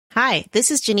Hi,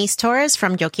 this is Janice Torres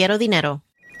from Yo Quiero Dinero.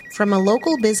 From a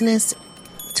local business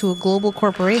to a global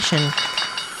corporation,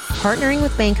 partnering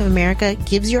with Bank of America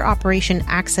gives your operation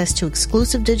access to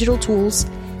exclusive digital tools,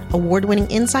 award-winning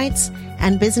insights,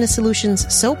 and business solutions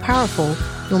so powerful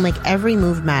you'll make every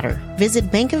move matter.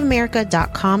 Visit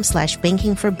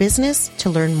bankofamerica.com/banking for business to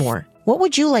learn more. What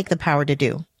would you like the power to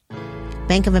do?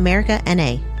 Bank of America,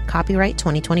 N.A. Copyright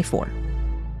 2024.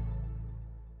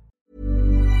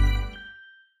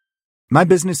 My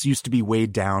business used to be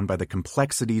weighed down by the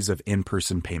complexities of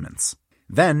in-person payments.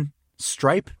 Then,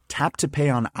 Stripe Tap to Pay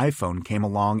on iPhone came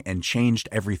along and changed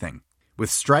everything.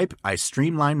 With Stripe, I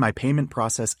streamlined my payment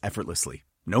process effortlessly.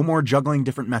 No more juggling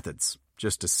different methods.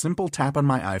 Just a simple tap on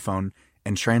my iPhone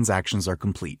and transactions are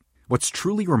complete. What's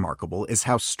truly remarkable is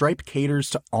how Stripe caters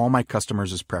to all my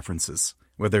customers' preferences.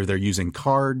 Whether they're using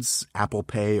cards, Apple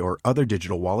Pay, or other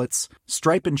digital wallets,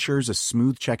 Stripe ensures a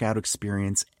smooth checkout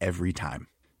experience every time.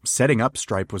 Setting up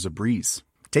Stripe was a breeze,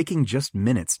 taking just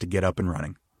minutes to get up and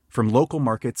running. From local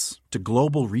markets to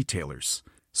global retailers,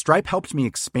 Stripe helped me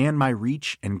expand my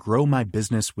reach and grow my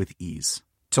business with ease.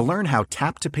 To learn how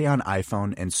Tap to Pay on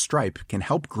iPhone and Stripe can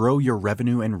help grow your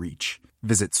revenue and reach,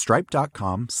 visit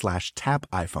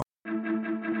stripe.com/tapiphone.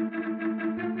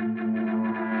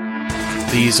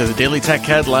 These are the Daily Tech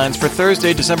headlines for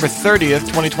Thursday, December 30th,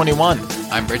 2021.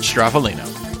 I'm Rich Straffolino.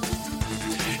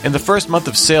 In the first month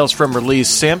of sales from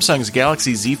release, Samsung's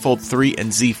Galaxy Z Fold 3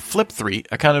 and Z Flip 3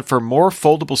 accounted for more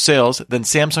foldable sales than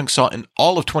Samsung saw in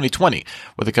all of 2020,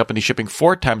 with the company shipping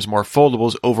 4 times more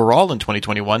foldables overall in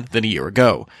 2021 than a year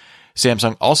ago.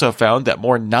 Samsung also found that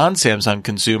more non-Samsung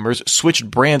consumers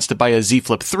switched brands to buy a Z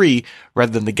Flip 3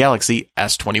 rather than the Galaxy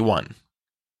S21.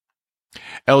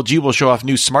 LG will show off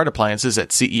new smart appliances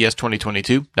at CES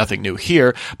 2022. Nothing new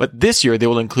here, but this year they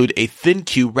will include a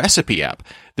ThinQ recipe app.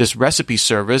 This recipe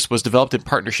service was developed in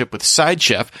partnership with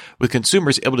SideChef, with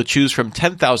consumers able to choose from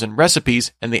 10,000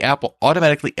 recipes, and the app will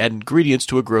automatically add ingredients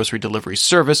to a grocery delivery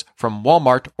service from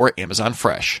Walmart or Amazon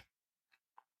Fresh.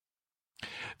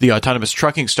 The autonomous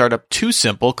trucking startup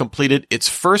TuSimple completed its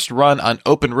first run on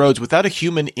open roads without a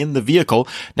human in the vehicle,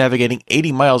 navigating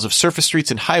 80 miles of surface streets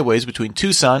and highways between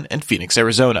Tucson and Phoenix,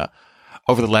 Arizona.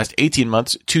 Over the last 18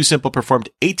 months, TuSimple performed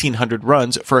 1,800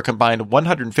 runs for a combined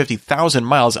 150,000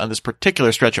 miles on this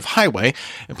particular stretch of highway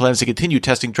and plans to continue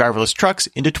testing driverless trucks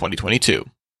into 2022.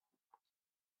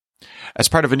 As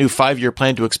part of a new 5-year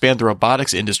plan to expand the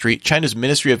robotics industry, China's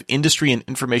Ministry of Industry and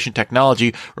Information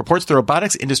Technology reports the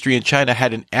robotics industry in China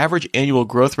had an average annual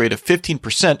growth rate of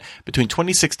 15% between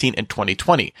 2016 and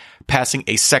 2020, passing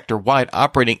a sector-wide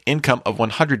operating income of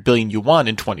 100 billion yuan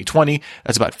in 2020.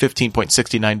 That's about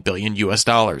 $15.69 billion US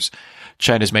dollars.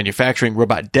 China's manufacturing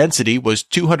robot density was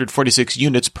 246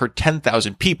 units per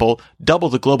 10,000 people, double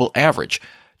the global average.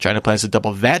 China plans to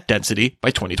double that density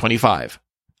by 2025.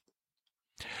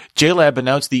 JLab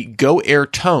announced the Go Air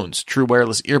Tones, true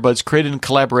wireless earbuds created in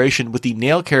collaboration with the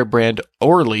nail care brand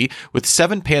Orly, with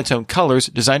 7 Pantone colors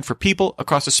designed for people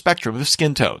across a spectrum of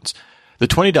skin tones. The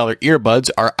 $20 earbuds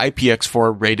are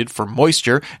IPX4 rated for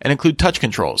moisture and include touch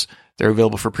controls. They're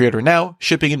available for pre-order now,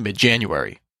 shipping in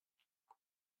mid-January.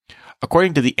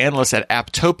 According to the analysts at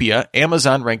Apptopia,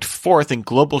 Amazon ranked 4th in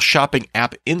global shopping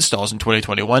app installs in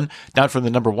 2021, down from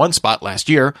the number 1 spot last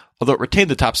year, although it retained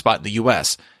the top spot in the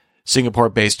U.S.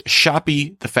 Singapore-based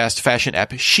Shopee, the fast fashion app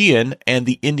Shein, and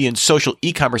the Indian social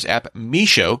e-commerce app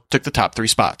Meesho took the top 3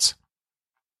 spots.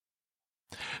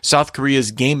 South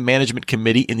Korea's Game Management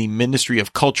Committee in the Ministry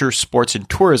of Culture, Sports, and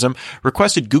Tourism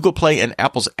requested Google Play and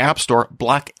Apple's App Store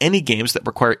block any games that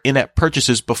require in-app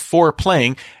purchases before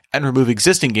playing and remove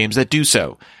existing games that do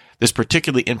so. This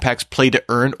particularly impacts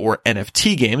play-to-earn or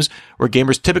NFT games, where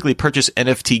gamers typically purchase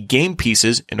NFT game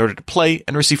pieces in order to play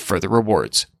and receive further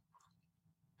rewards.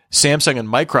 Samsung and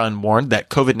Micron warned that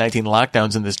COVID-19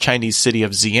 lockdowns in the Chinese city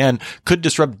of Xi'an could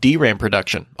disrupt DRAM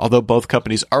production, although both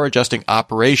companies are adjusting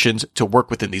operations to work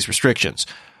within these restrictions.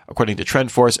 According to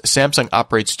TrendForce, Samsung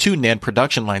operates 2 NAND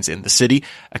production lines in the city,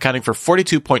 accounting for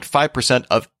 42.5%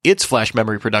 of its flash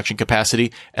memory production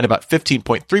capacity and about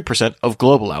 15.3% of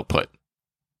global output.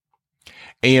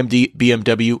 AMD,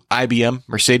 BMW, IBM,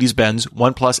 Mercedes-Benz,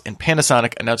 OnePlus, and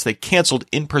Panasonic announced they canceled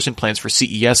in-person plans for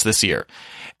CES this year.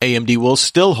 AMD will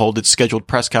still hold its scheduled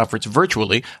press conference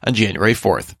virtually on January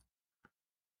 4th.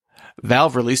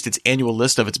 Valve released its annual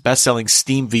list of its best-selling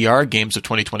Steam VR games of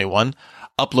 2021.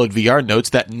 Upload VR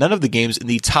notes that none of the games in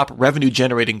the top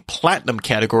revenue-generating Platinum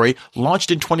category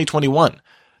launched in 2021.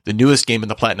 The newest game in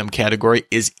the Platinum category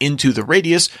is Into the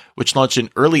Radius, which launched in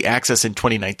early access in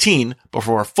 2019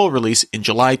 before a full release in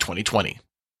July 2020.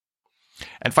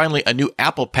 And finally, a new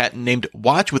Apple patent named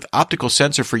Watch with Optical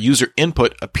Sensor for User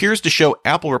Input appears to show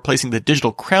Apple replacing the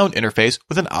digital crown interface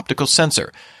with an optical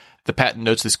sensor. The patent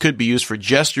notes this could be used for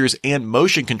gestures and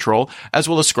motion control, as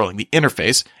well as scrolling the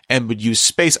interface, and would use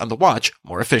space on the watch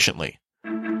more efficiently.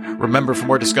 Remember, for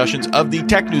more discussions of the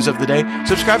tech news of the day,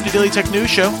 subscribe to Daily Tech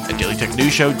News Show at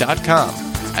dailytechnewsshow.com.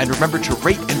 And remember to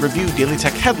rate and review Daily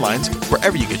Tech Headlines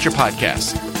wherever you get your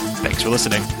podcasts. Thanks for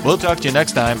listening. We'll talk to you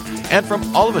next time. And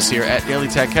from all of us here at Daily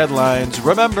Tech Headlines,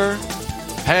 remember,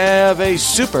 have a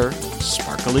super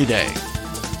sparkly day.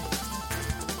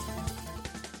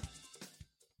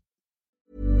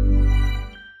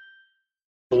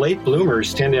 Late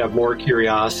bloomers tend to have more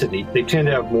curiosity. They tend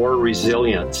to have more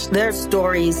resilience. There's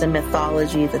stories and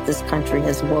mythology that this country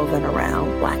has woven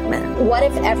around Black men. What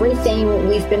if everything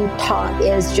we've been taught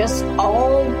is just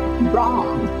all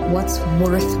wrong? What's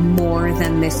worth more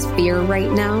than this fear right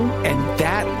now? And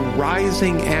that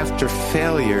rising after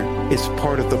failure is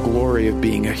part of the glory of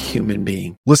being a human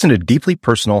being. Listen to deeply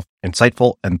personal,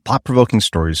 insightful, and thought-provoking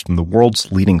stories from the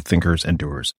world's leading thinkers and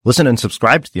doers. Listen and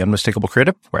subscribe to The Unmistakable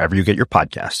Creative wherever you get your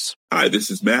podcasts. Hi,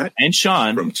 this is Matt and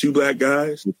Sean from Two Black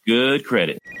Guys with Good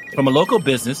Credit. From a local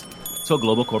business to a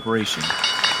global corporation.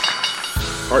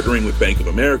 Partnering with Bank of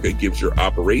America gives your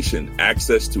operation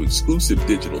access to exclusive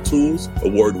digital tools,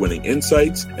 award-winning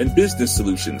insights, and business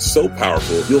solutions so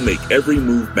powerful you'll make every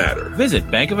move matter. Visit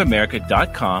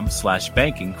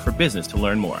bankofamerica.com/banking for business to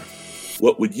learn more.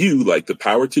 What would you like the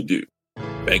power to do?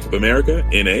 Bank of America,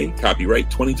 N.A., copyright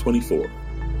 2024.